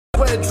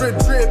red, drip,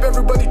 drip.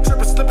 Everybody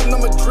tripping, slipping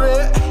on my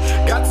drip.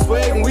 Got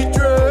swag and we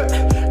drip.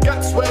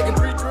 Got swag and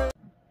we drip.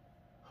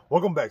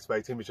 Welcome back,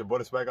 Swagteam. It's your boy,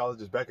 the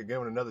Swagologist, back again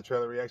with another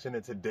trailer reaction.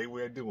 And today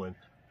we are doing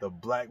the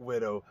Black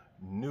Widow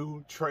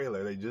new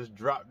trailer. They just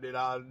dropped it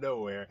out of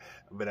nowhere,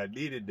 but I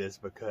needed this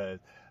because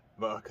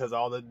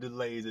all the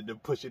delays and to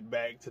push it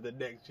back to the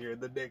next year,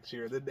 the next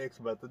year, the next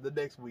month, and the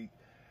next week.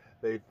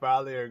 They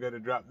finally are going to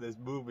drop this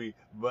movie,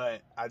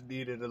 but I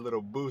needed a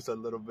little boost, a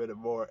little bit of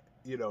more,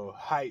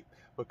 hype,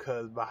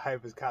 because my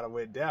hype has kind of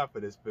went down for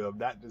this film.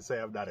 Not to say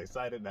I'm not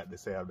excited, not to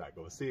say I'm not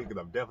going to see it, because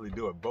I'm definitely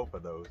doing both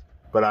of those.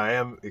 But I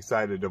am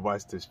excited to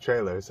watch this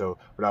trailer, so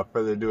without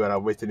further ado, and I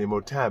don't waste any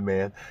more time,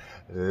 man,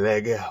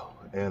 let go.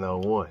 And a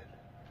 1,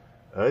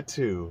 a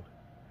 2,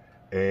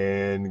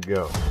 and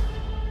go.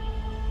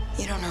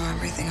 You don't know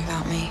everything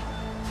about me.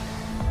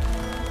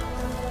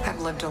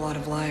 I've lived a lot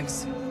of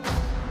lives.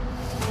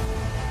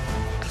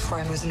 Before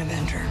I was an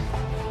Avenger.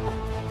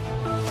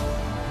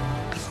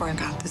 Before I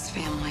got this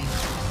family.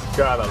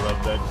 God, I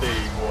love that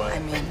theme, boy. I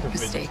made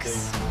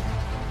mistakes.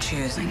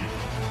 Choosing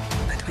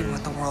between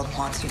what the world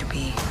wants you to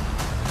be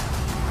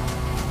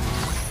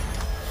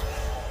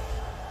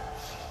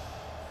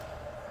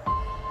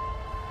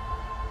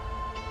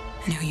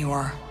and who you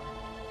are.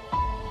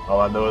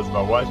 All I know is if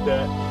I watch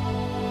that,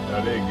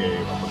 on that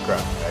game, I'm gonna cry.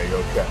 I ain't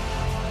gonna cry.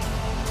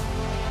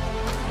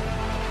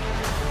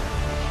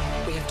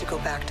 We have to go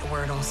back to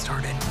where it all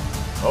started.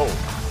 Oh,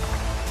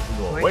 we're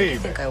going Where way do you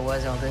back. think I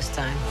was all this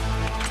time?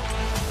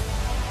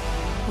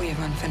 We have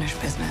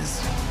unfinished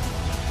business.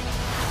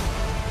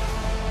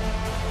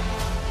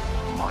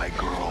 My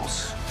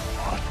girls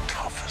are the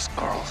toughest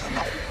girls in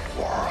the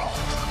world.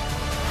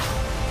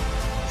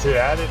 See,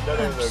 I didn't know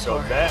they I'm were gonna go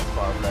sorry. that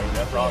far back.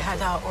 That's We awesome.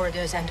 had our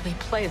orders and we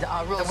played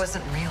our rules. It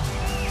wasn't real.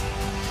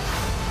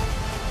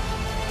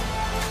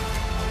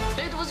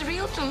 It was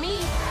real to me.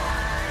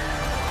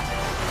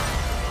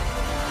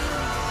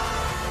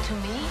 To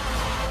me,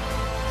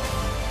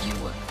 you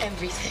were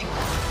everything.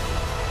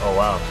 Oh,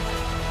 wow.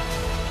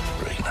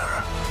 Bring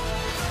her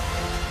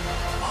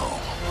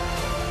home.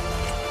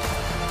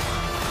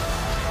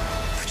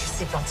 Put your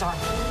seatbelts on.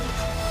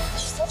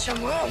 She's such a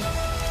mom.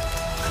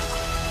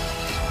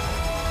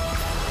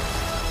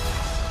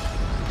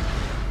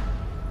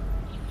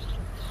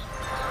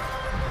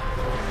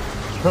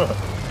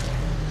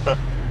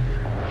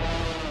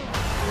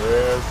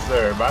 Yes,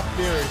 sir. My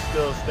theory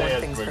still stands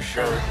thing's for for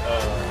sure.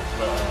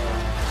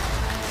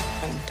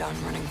 I'm done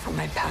running from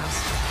my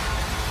past.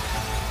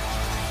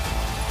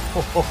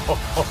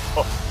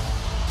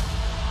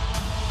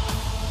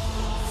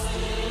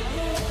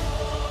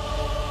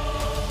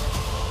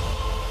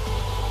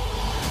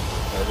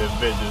 That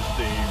Avengers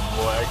theme,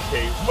 boy, I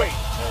can't wait,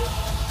 man.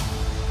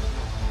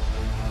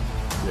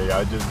 Yeah,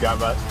 y'all just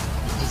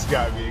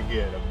got me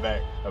again.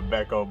 I'm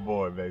back on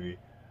board, baby.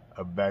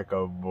 I'm back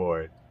on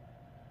board.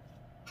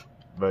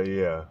 But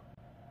yeah,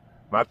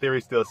 my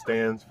theory still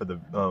stands for the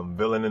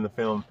villain in the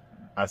film.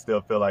 I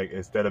still feel like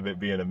instead of it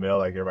being a male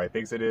like everybody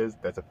thinks it is,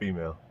 that's a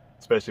female.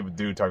 Especially with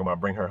dude talking about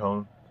bring her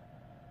home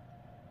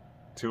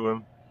to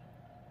him.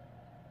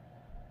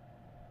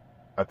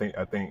 I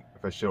think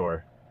for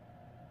sure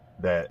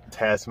that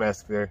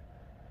Taskmaster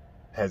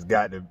has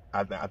got to.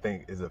 I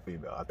think is a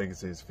female. I think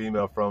it's his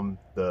female from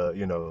the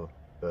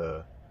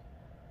the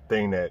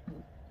thing that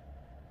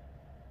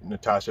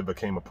Natasha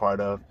became a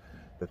part of,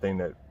 the thing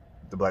that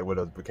the Black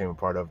Widow became a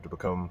part of to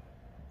become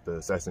the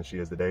assassin she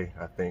is today.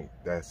 I think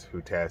that's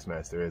who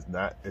Taskmaster is.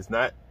 It's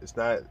not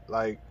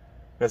like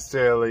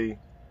necessarily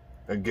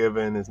a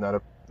given. It's not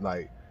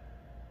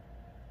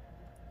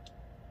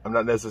I'm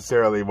not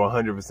necessarily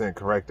 100%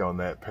 correct on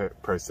that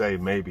per se,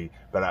 maybe,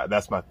 but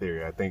that's my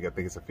theory. I think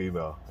it's a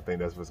female. I think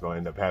that's what's going to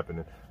end up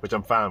happening, which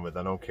I'm fine with.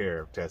 I don't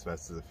care if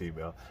Taskmaster is a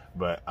female,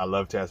 but I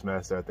love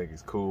Taskmaster. I think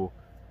he's cool.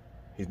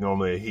 He's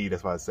normally a he.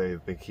 That's why I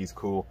think he's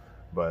cool,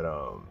 but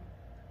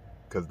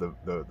because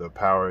the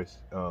powers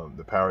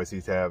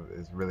he's have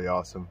is really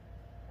awesome.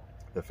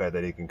 The fact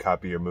that he can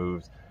copy your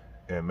moves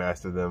and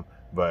master them,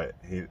 but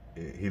he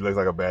looks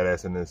like a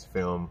badass in this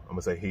film. I'm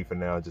gonna say he for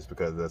now, just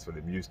because that's what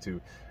I'm used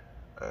to.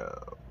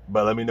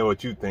 But let me know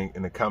what you think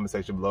in the comment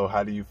section below.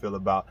 How do you feel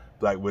about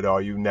Black Widow?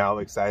 Are you now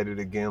excited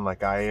again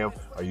like I am?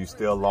 Are you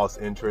still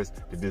lost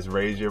interest? Did this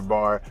raise your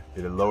bar?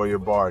 Did it lower your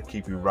bar? Or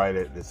keep you right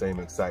at the same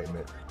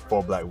excitement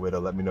for Black Widow?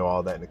 Let me know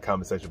all that in the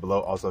comment section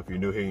below. Also, if you're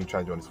new here and you're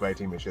trying to join the Swag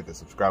Team, make sure to hit the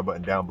subscribe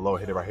button down below.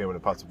 Hit it right here when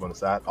it pops up on the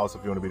side. Also,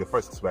 if you want to be the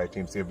first to Swag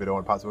Team, see a video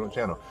when it pops up on the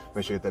channel,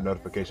 make sure you hit that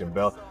notification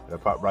bell. It'll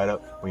pop right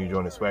up when you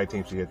join the Swag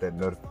Team. So you hit that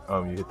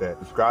you hit that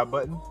subscribe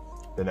button.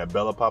 Then that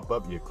bell will pop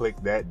up, you click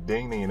that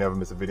ding, then you never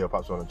miss a video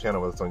pops on the channel,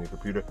 whether it's on your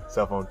computer,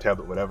 cell phone,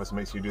 tablet, whatever. So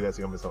make sure you do that so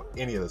you don't miss on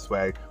any of the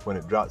swag when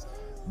it drops.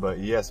 But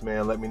yes,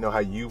 man, let me know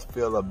how you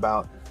feel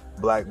about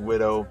Black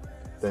Widow,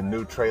 the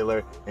new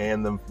trailer,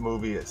 and the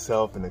movie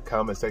itself in the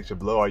comment section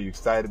below. Are you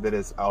excited that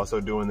it's also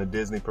doing the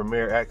Disney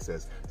Premiere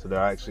Access? So they're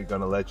actually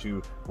gonna let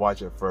you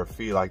watch it for a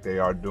fee like they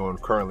are doing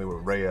currently with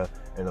Raya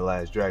and The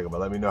Last Dragon.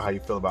 But let me know how you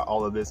feel about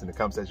all of this in the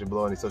comment section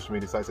below, any social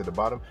media sites at the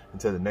bottom.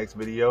 Until the next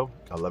video,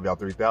 I love y'all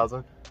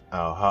 3000.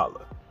 I'll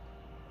holla.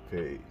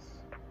 Peace.